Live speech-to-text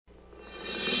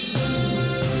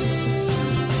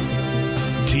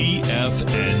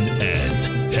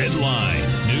TFNN. Headline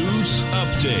News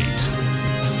Update.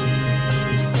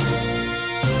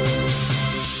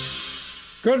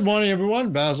 Good morning,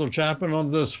 everyone. Basil Chapman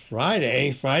on this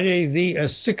Friday the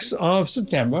 6th of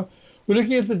September. We're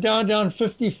looking at the Dow down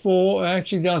 54,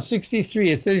 actually down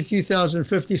 63 at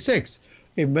 32,056.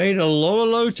 It made a lower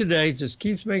low today, just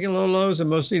keeps making lower lows and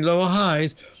mostly lower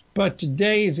highs. But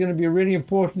today is going to be really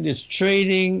important. It's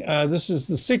trading, this is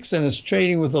the 6th, and it's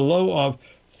trading with a low of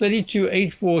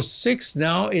 32,846.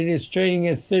 Now it is trading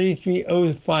at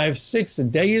 33,056. The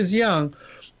day is young,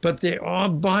 but there are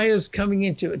buyers coming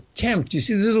in to attempt. You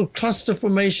see the little cluster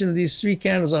formation of these three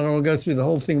candles. I don't want to go through the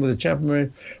whole thing with the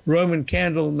Chapman Roman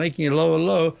candle making a lower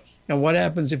low and what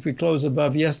happens if we close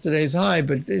above yesterday's high.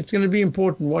 But it's going to be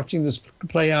important watching this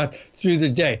play out through the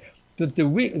day. But the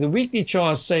weekly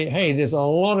charts say, hey, there's a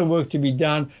lot of work to be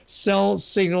done. Sell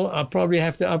signal, I'll probably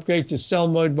have to upgrade to sell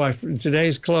mode by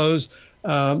today's close.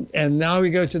 And now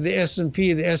we go to the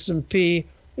S&P. The S&P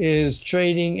is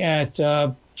trading at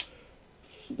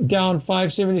down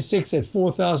 576 at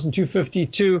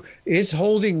 4,252. It's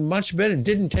holding much better.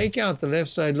 Didn't take out the left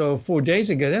side low 4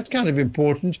 days ago. That's kind of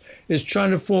important. It's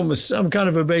trying to form some kind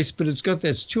of a base, but it's got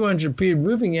that 200 period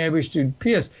moving average to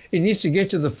pierce. It needs to get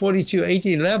to the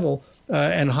 4280 level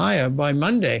and higher by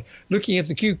Monday. Looking at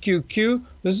the QQQ,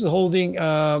 this is holding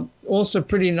also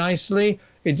pretty nicely.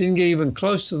 It didn't get even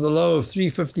close to the low of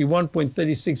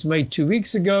 351.36 made 2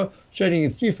 weeks ago, trading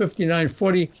at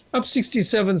 359.40, up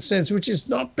 67 cents, which is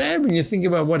not bad when you think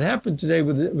about what happened today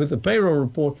with the payroll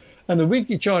report. And the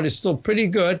weekly chart is still pretty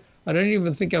good. I don't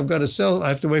even think I've got a sell. I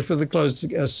have to wait for the close,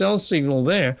 a sell signal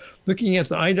there. Looking at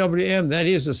the IWM, that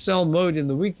is a sell mode in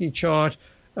the weekly chart.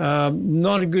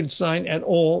 Not a good sign at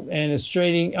all, and it's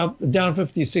trading up down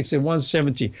 56 at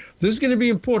 170. This is going to be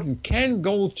important. Can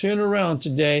gold turn around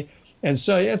today? And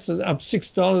so that's up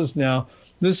 $6 now.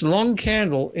 This long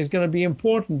candle is going to be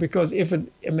important because if it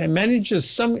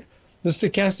manages the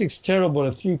stochastic's terrible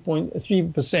at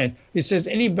 3.3%. It says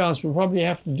any bounce will probably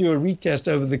have to do a retest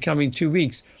over the coming 2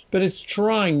 weeks. But it's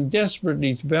trying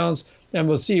desperately to bounce, and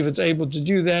we'll see if it's able to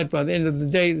do that by the end of the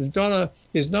day. The dollar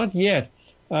is not yet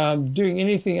doing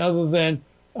anything other than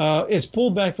it's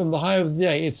pulled back from the high of the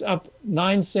day. It's up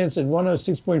 9 cents at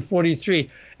 106.43.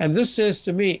 And this says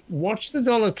to me, watch the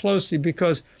dollar closely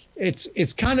because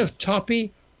it's kind of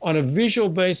toppy on a visual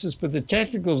basis, but the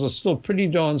technicals are still pretty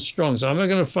darn strong. So I'm not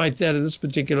going to fight that at this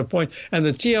particular point. And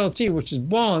the TLT, which is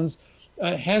bonds,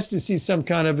 has to see some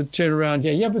kind of a turnaround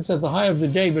here. Yep, it's at the high of the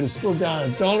day, but it's still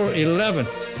down $1.11.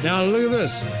 Now look at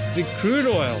this. The crude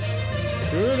oil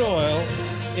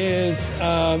is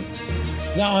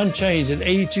now unchanged at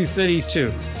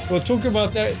 82.32. We'll talk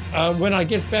about that when I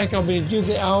get back. I'm going to do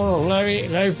the hour of Larry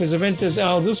Pesavento's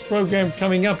hour. This program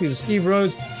coming up is Steve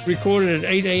Rhodes, recorded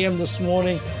at 8 a.m. this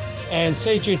morning. And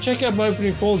stay tuned. Check out my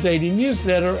opening call daily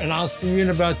newsletter, and I'll see you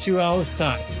in about 2 hours'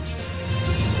 time.